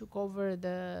she took over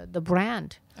the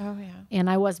brand. Oh, yeah. And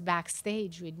I was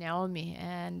backstage with Naomi,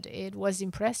 and it was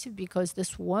impressive because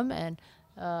this woman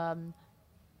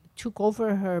took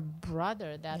over her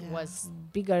brother that was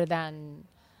bigger than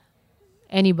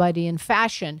anybody in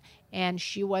fashion, and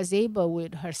she was able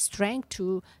with her strength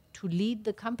to lead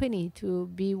the company to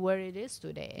be where it is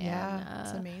today. Yeah, And,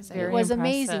 it's amazing. It Very was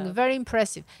impressive. amazing, very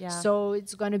impressive. Yeah. So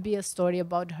it's going to be a story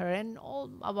about her and all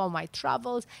about my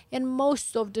travels. And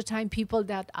most of the time, people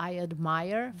that I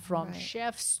admire, from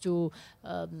chefs to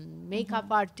makeup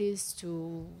artists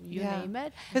to you name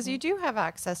it. Because you do have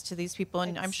access to these people,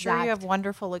 and I'm sure you have Exact.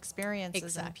 wonderful experiences,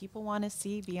 and Exact. people want to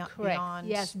see Correct. beyond.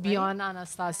 Yes, right? beyond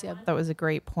Anastasia. That was a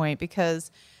great point, because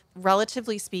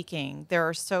relatively speaking, there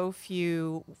are so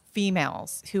few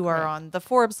females who are on the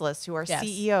Forbes list, who are Yes.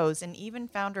 CEOs and even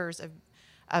founders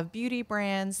of beauty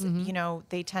brands. You know,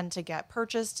 they tend to get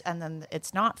purchased and then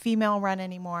it's not female run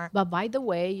anymore. But by the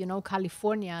way,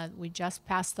 California, we just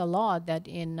passed a law that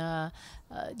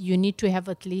you need to have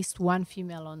at least one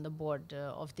female on the board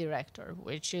of director,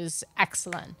 which is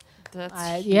excellent.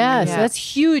 That's Yes, Yeah.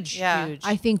 that's huge. Yeah. Huge.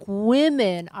 I think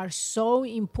women are so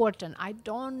important. I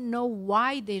don't know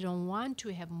why they don't want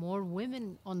to have more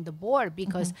women on the board,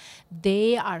 because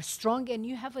they are strong and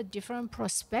you have a different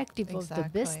perspective of the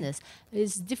Exactly. business.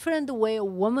 It's different the way a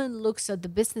woman looks at the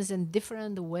business and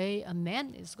different the way a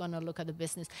man is going to look at the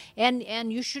business.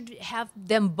 And you should have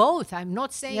them both. I'm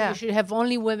not saying Yeah. you should have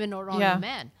only women or only Yeah.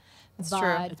 men. It's but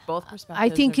true. It's both I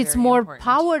perspectives think are it's very more important.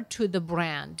 power to the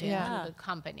brand and Yeah. to the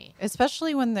company.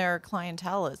 Especially when their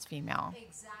clientele is female.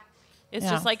 It's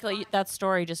Yeah. just like that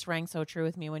story just rang so true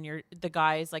with me when the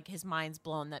guy's like his mind's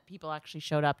blown that people actually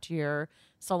showed up to your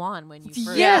salon when you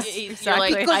first. Yes, You're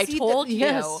like, Because I told you.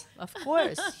 Yes, of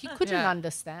course. He couldn't Yeah.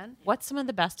 understand. What's some of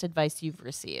the best advice you've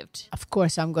received? Of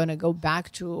course, I'm going to go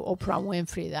back to Oprah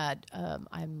Winfrey, that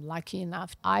I'm lucky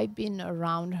enough. I've been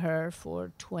around her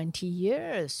for 20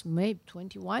 years, maybe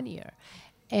 21 years.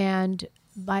 And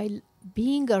by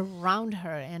being around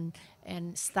her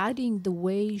and studying the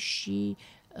way she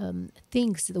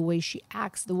thinks, the way she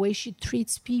acts, the way she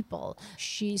treats people.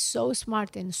 She's so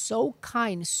smart and so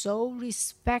kind, so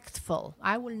respectful.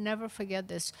 I will never forget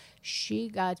this. She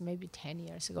got, maybe 10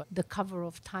 years ago, the cover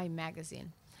of Time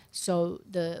magazine. So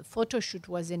the photo shoot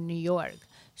was in New York.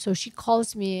 So she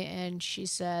calls me and she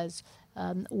says,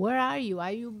 where are you?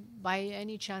 Are you by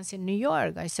any chance in New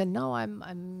York? I said, no, I'm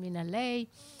in LA.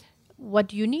 What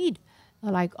do you need?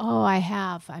 They're like, oh,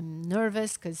 I'm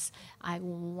nervous because I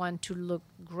want to look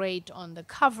great on the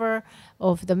cover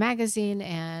of the magazine,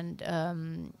 and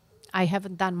I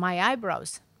haven't done my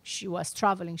eyebrows. She was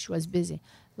traveling, she was busy.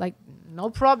 Like,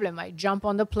 no problem. I jump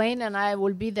on the plane and I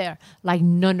will be there. Like,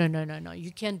 no,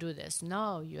 you can't do this.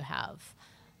 No, you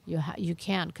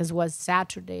can't, because it was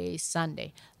Saturday,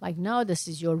 Sunday. Like, no, this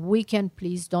is your weekend.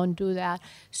 Please don't do that.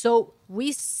 So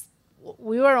we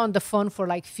were on the phone for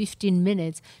like 15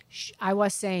 minutes. I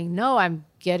was saying, no, I'm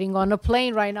getting on a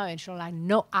plane right now. And she was like,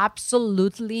 no,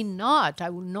 absolutely not.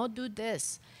 I will not do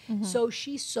this. Mm-hmm. So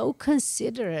she's so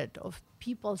considerate of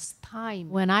people's time.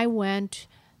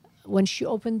 When she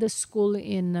opened the school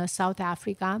in South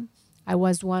Africa, I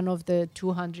was one of the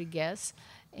 200 guests.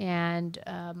 And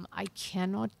I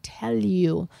cannot tell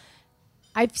you,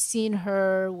 I've seen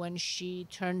her when she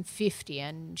turned 50,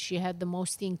 and she had the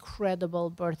most incredible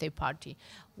birthday party.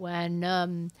 When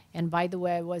and by the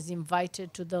way, I was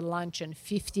invited to the lunch, and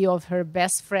 50 of her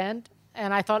best friend,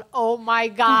 and I thought, oh my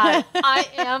God, I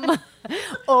am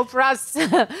Oprah's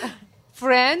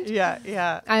friend.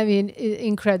 Yeah. I mean,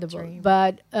 incredible. Dream.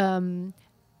 But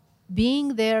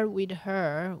being there with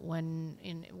her when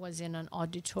it was in an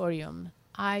auditorium,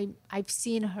 I've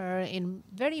seen her in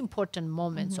very important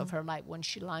moments of her life, when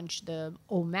she launched the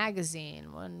O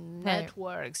Magazine, when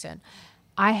networks, and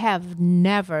I have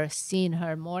never seen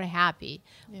her more happy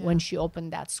when she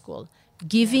opened that school.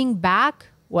 Giving back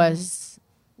was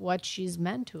what she's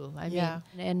meant to. I mean,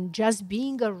 and just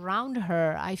being around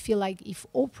her, I feel like if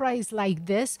Oprah is like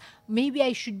this, maybe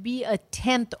I should be a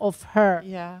tenth of her.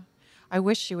 Yeah. I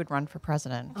wish she would run for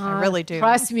president. I really do.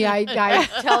 Trust me, I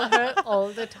tell her all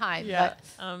the time. Yeah.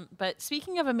 But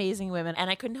speaking of amazing women, and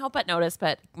I couldn't help but notice,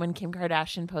 but when Kim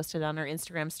Kardashian posted on her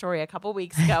Instagram story a couple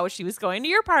weeks ago, she was going to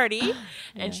your party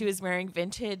and she was wearing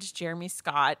vintage Jeremy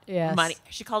Scott money.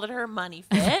 She called it her money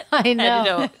fit. I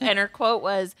know. And her quote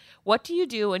was, "What do you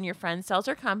do when your friend sells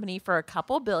her company for a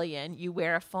couple billion? You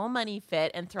wear a full money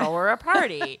fit and throw her a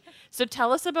party." So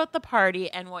tell us about the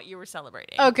party and what you were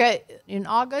celebrating. Okay. In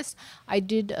August, I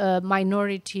did a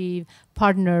minority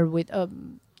partner with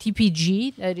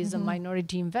TPG, that is a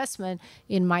minority investment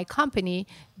in my company,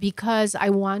 because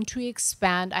I want to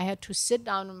expand. I had to sit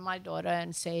down with my daughter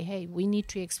and say, hey, we need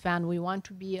to expand. We want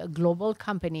to be a global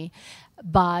company.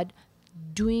 But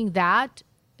doing that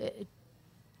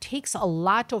takes a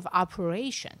lot of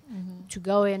operation to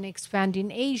go and expand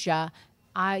in Asia.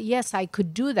 Yes, I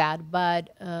could do that, but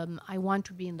I want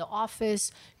to be in the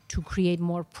office to create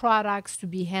more products, to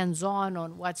be hands-on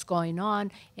on what's going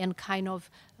on, and kind of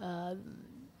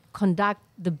conduct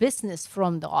the business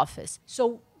from the office.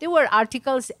 So there were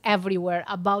articles everywhere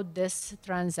about this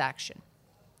transaction.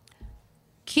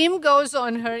 Kim goes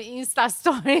on her Insta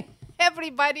story.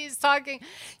 Everybody is talking.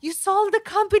 You sold the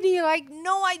company. Like,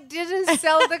 no, I didn't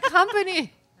sell the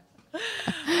company.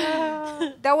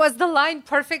 That was the line,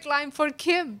 perfect line for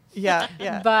Kim. Yeah.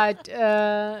 But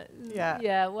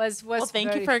was well,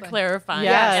 thank you for fun. clarifying.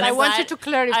 Yeah, and I wanted to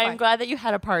clarify. I'm glad that you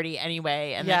had a party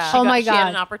anyway, and that she had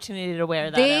an opportunity to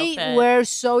wear that They outfit. were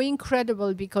so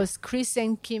incredible because Chris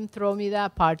and Kim throw me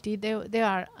that party. They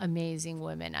are amazing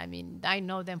women. I mean, I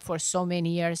know them for so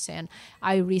many years, and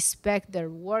I respect their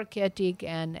work ethic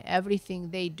and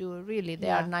everything they do. Really, they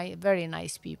are very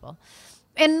nice people.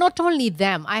 And not only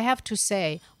them, I have to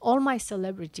say, all my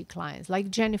celebrity clients,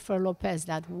 like Jennifer Lopez,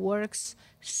 that works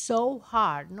so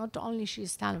hard. Not only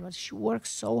she's talented, but she works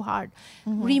so hard.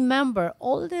 Remember,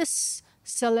 all this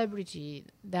celebrity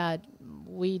that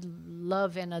we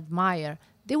love and admire,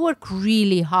 they work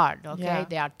really hard, okay? Yeah.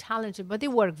 They are talented, but they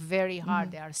work very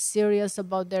hard. They are serious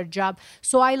about their job.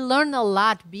 So I learn a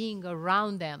lot being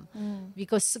around them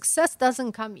because success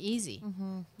doesn't come easy.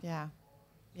 Yeah.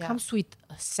 Comes with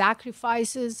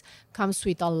sacrifices, comes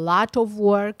with a lot of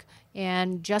work,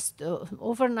 and just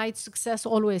overnight success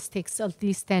always takes at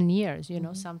least 10 years,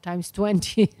 sometimes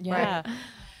 20. Yeah. Right.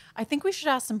 I think we should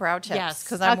ask some brow tips. Yes,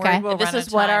 because I'm worried we'll this run is out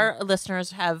of what time. our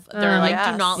listeners have. They're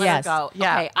like, do not let it go.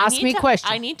 Yeah. Okay, ask me a question.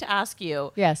 I need to ask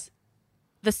you. Yes.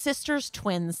 The sisters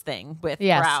twins thing with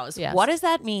brows. Yes. What does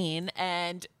that mean?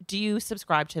 And do you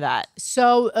subscribe to that?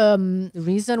 So the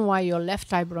reason why your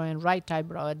left eyebrow and right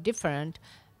eyebrow are different,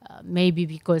 maybe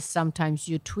because sometimes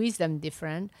you twist them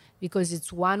different, because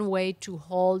it's one way to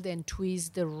hold and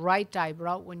twist the right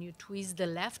eyebrow. When you twist the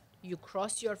left, you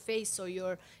cross your face, so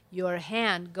your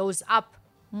hand goes up.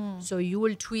 So you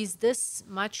will twist this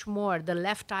much more, the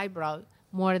left eyebrow,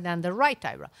 more than the right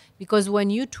eyebrow. Because when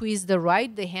you twist the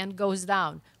right, the hand goes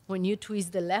down. When you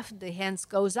twist the left, the hands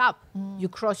goes up. You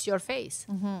cross your face.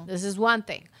 This is one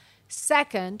thing.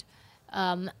 Second,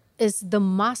 is the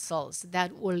muscles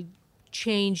that will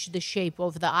change the shape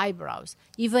of the eyebrows.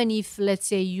 Even if, let's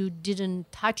say, you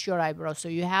didn't touch your eyebrows, so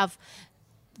you have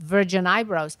virgin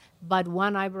eyebrows, but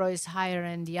one eyebrow is higher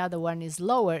and the other one is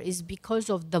lower, is because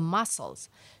of the muscles.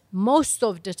 Most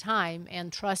of the time,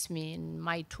 and trust me, in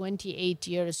my 28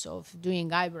 years of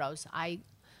doing eyebrows, I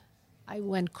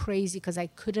went crazy because I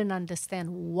couldn't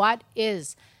understand what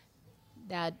is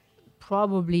that.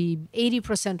 Probably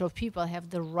 80% of people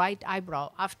have the right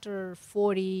eyebrow after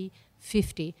 40,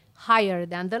 50, higher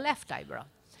than the left eyebrow.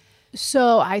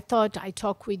 So I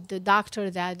talked with the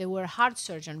doctor that they were heart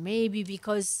surgeon, maybe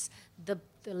because the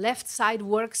left side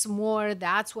works more.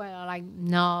 That's why I'm like,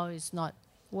 no, it's not.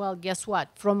 Well, guess what?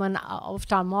 From an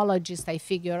ophthalmologist, I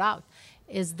figure out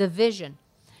is the vision.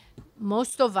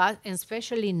 Most of us, and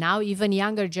especially now, even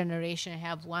younger generation,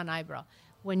 have one eyebrow.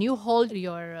 When you hold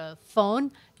your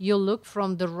phone, you look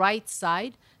from the right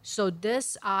side. So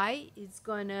this eye is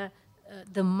gonna,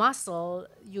 the muscle,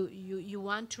 you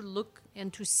want to look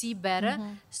and to see better.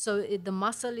 So the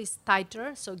muscle is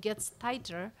tighter, so it gets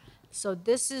tighter. So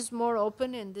this is more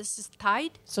open and this is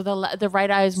tight. So the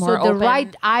right eye is more open. So the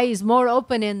right eye is more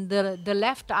open and the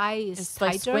left eye is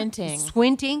tighter. Like squinting.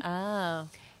 Squinting. Oh.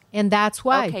 And that's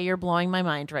why. Okay, you're blowing my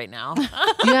mind right now.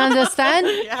 You understand?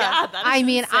 Yeah, that is I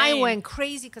mean, I insane. went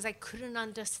crazy because I couldn't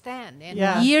understand.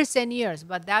 And years and years,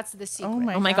 but that's the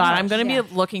secret. Oh my God, I'm going to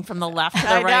be looking from the left to the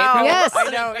I right. know. Yes. I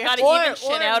know. I got to even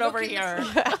shit out over here.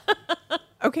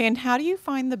 Okay, and how do you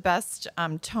find the best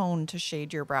tone to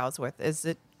shade your brows with?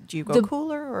 Do you go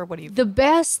cooler or what do you? The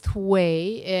best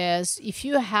way is if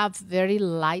you have very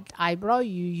light eyebrow,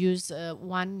 you use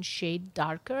one shade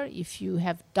darker. If you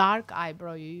have dark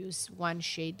eyebrow, you use one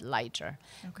shade lighter.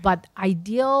 Okay. But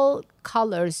ideal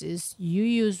colors is you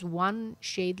use one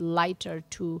shade lighter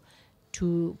to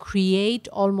create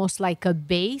almost like a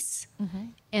base,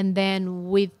 and then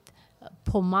with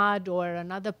pomade or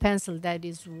another pencil that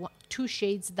is two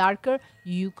shades darker,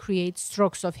 you create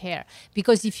strokes of hair.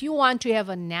 Because if you want to have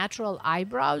a natural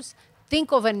eyebrows,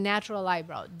 think of a natural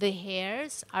eyebrow. The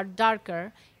hairs are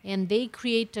darker and they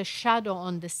create a shadow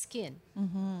on the skin.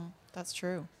 That's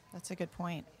true. That's a good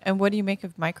point. And what do you make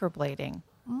of microblading?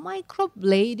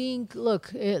 Microblading,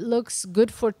 look, it looks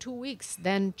good for 2 weeks,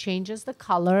 then changes the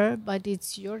color, but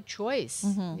it's your choice.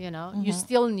 You know, you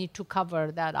still need to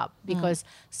cover that up because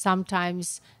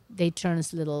sometimes they turn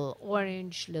little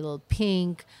orange, little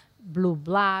pink, blue,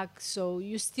 black. So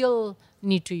you still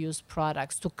need to use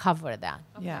products to cover that.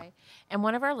 Okay. Yeah. And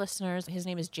one of our listeners, his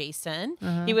name is Jason.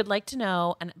 He would like to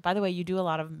know, and by the way, you do a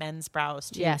lot of men's brows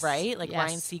too, Yes. right? Like Yes.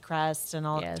 Ryan Seacrest and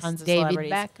all tons of David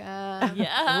celebrities. Beckham.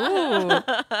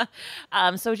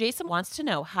 Yeah. So Jason wants to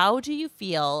know, how do you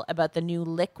feel about the new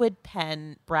liquid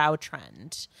pen brow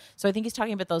trend? So I think he's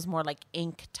talking about those more like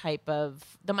ink type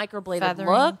of the microbladed Feathering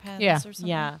look. pens Yeah. or something?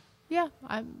 Yeah. Yeah,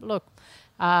 look,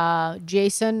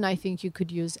 Jason, I think you could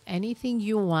use anything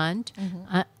you want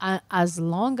as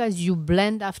long as you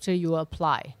blend after you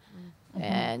apply.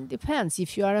 And depends.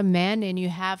 If you are a man and you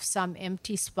have some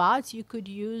empty spots, you could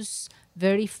use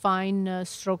very fine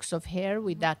strokes of hair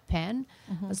with that pen,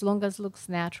 as long as it looks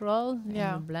natural and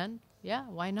you blend. Yeah,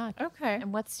 why not? Okay.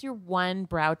 And what's your one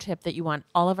brow tip that you want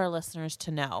all of our listeners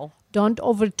to know? Don't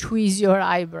over tweeze your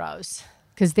eyebrows,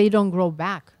 because they don't grow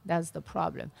back. That's the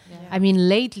problem. Yeah. I mean,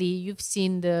 lately you've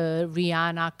seen the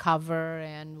Rihanna cover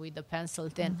and with the pencil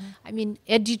thin. I mean,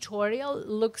 editorial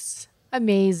looks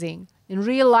amazing. In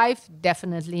real life,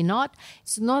 definitely not.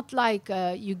 It's not like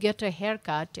you get a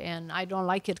haircut and I don't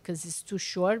like it because it's too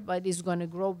short, but it's going to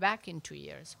grow back in 2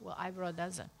 years. Well, eyebrow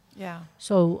doesn't. Yeah.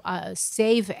 So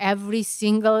save every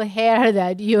single hair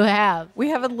that you have. We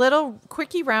have a little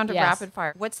quickie round of Yes. rapid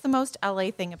fire. What's the most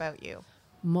LA thing about you?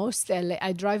 Most LA,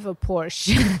 I drive a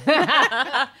Porsche.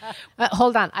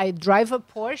 Hold on. I drive a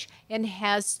Porsche and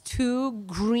has 2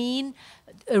 green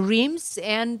rims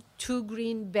and 2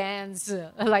 green bands,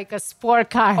 like a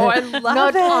sport car. Oh, I love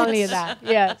Not it. only that.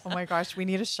 Yes. Oh my gosh, we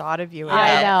need a shot of you.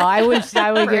 I know. I wish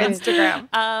I would For get it.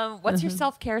 Instagram. What's your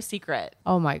self-care secret?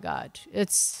 Oh my God.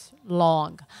 It's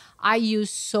long. I use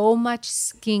so much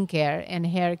skincare and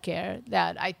hair care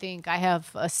that I think I have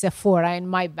a Sephora in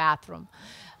my bathroom.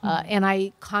 And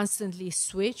I constantly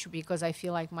switch because I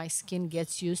feel like my skin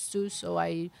gets used to. So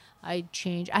I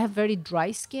change. I have very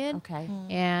dry skin. Okay.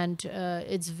 And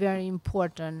it's very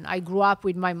important. I grew up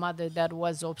with my mother that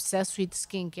was obsessed with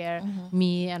skincare.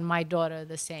 Me and my daughter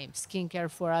the same. Skincare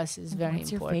for us is very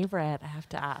What's important. your favorite? I have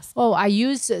to ask. Oh, I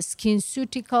use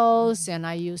SkinCeuticals and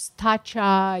I use Tatcha.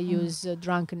 I use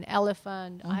Drunken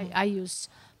Elephant. I use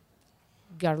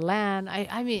Guerlain.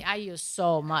 I mean, I use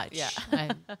so much. Yeah.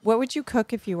 What would you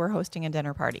cook if you were hosting a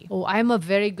dinner party? Oh, I'm a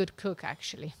very good cook,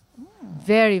 actually.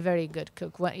 Very, very good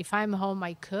cook. If I'm home,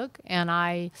 I cook, and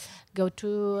I go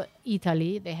to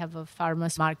Italy. They have a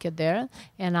farmer's market there,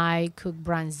 and I cook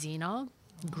branzino,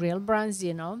 grilled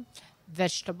branzino,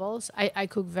 vegetables. I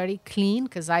cook very clean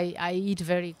because I eat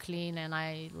very clean and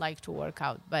I like to work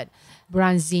out. But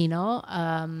branzino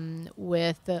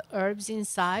with herbs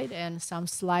inside and some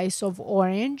slice of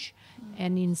orange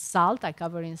and in salt. I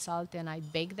cover in salt and I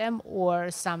bake them,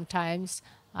 or sometimes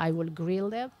I will grill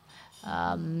them.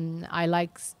 I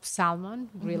like salmon,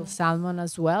 grilled salmon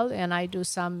as well. And I do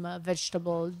some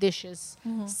vegetable dishes,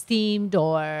 steamed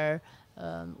or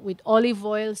with olive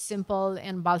oil, simple,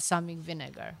 and balsamic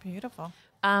vinegar. Beautiful.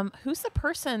 Who's the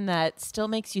person that still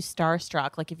makes you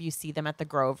starstruck? Like if you see them at the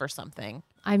Grove or something?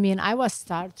 I mean, I was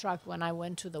starstruck when I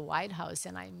went to the White House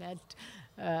and I met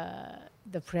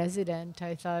the president.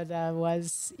 I thought that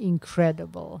was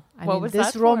incredible. What was this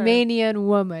that for? Romanian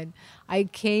woman. I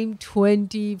came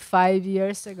 25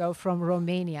 years ago from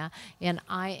Romania, and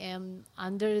I am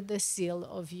under the seal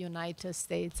of United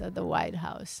States at the White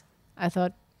House. I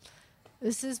thought,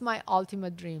 this is my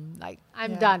ultimate dream. Like,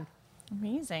 I'm done.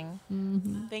 Amazing.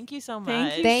 Thank you so much.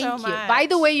 Thank you. Thank so you. much. By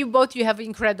the way, you have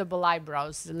incredible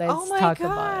eyebrows. Let's Oh my talk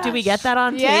about it. Did we get that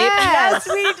on tape? Yes.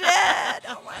 We did.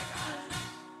 Oh my God.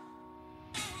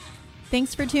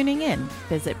 Thanks for tuning in.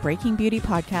 Visit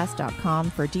breakingbeautypodcast.com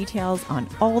for details on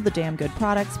all the damn good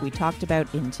products we talked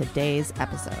about in today's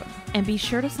episode. And be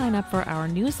sure to sign up for our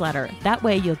newsletter. That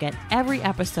way you'll get every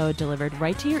episode delivered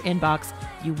right to your inbox.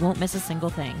 You won't miss a single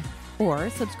thing. Or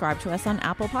subscribe to us on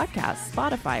Apple Podcasts,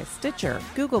 Spotify, Stitcher,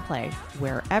 Google Play,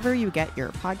 wherever you get your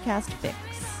podcast fix.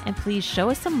 And please show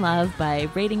us some love by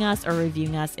rating us or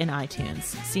reviewing us in iTunes.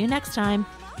 See you next time.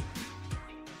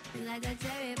 You like that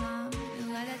cherry bomb,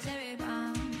 you like that cherry bomb.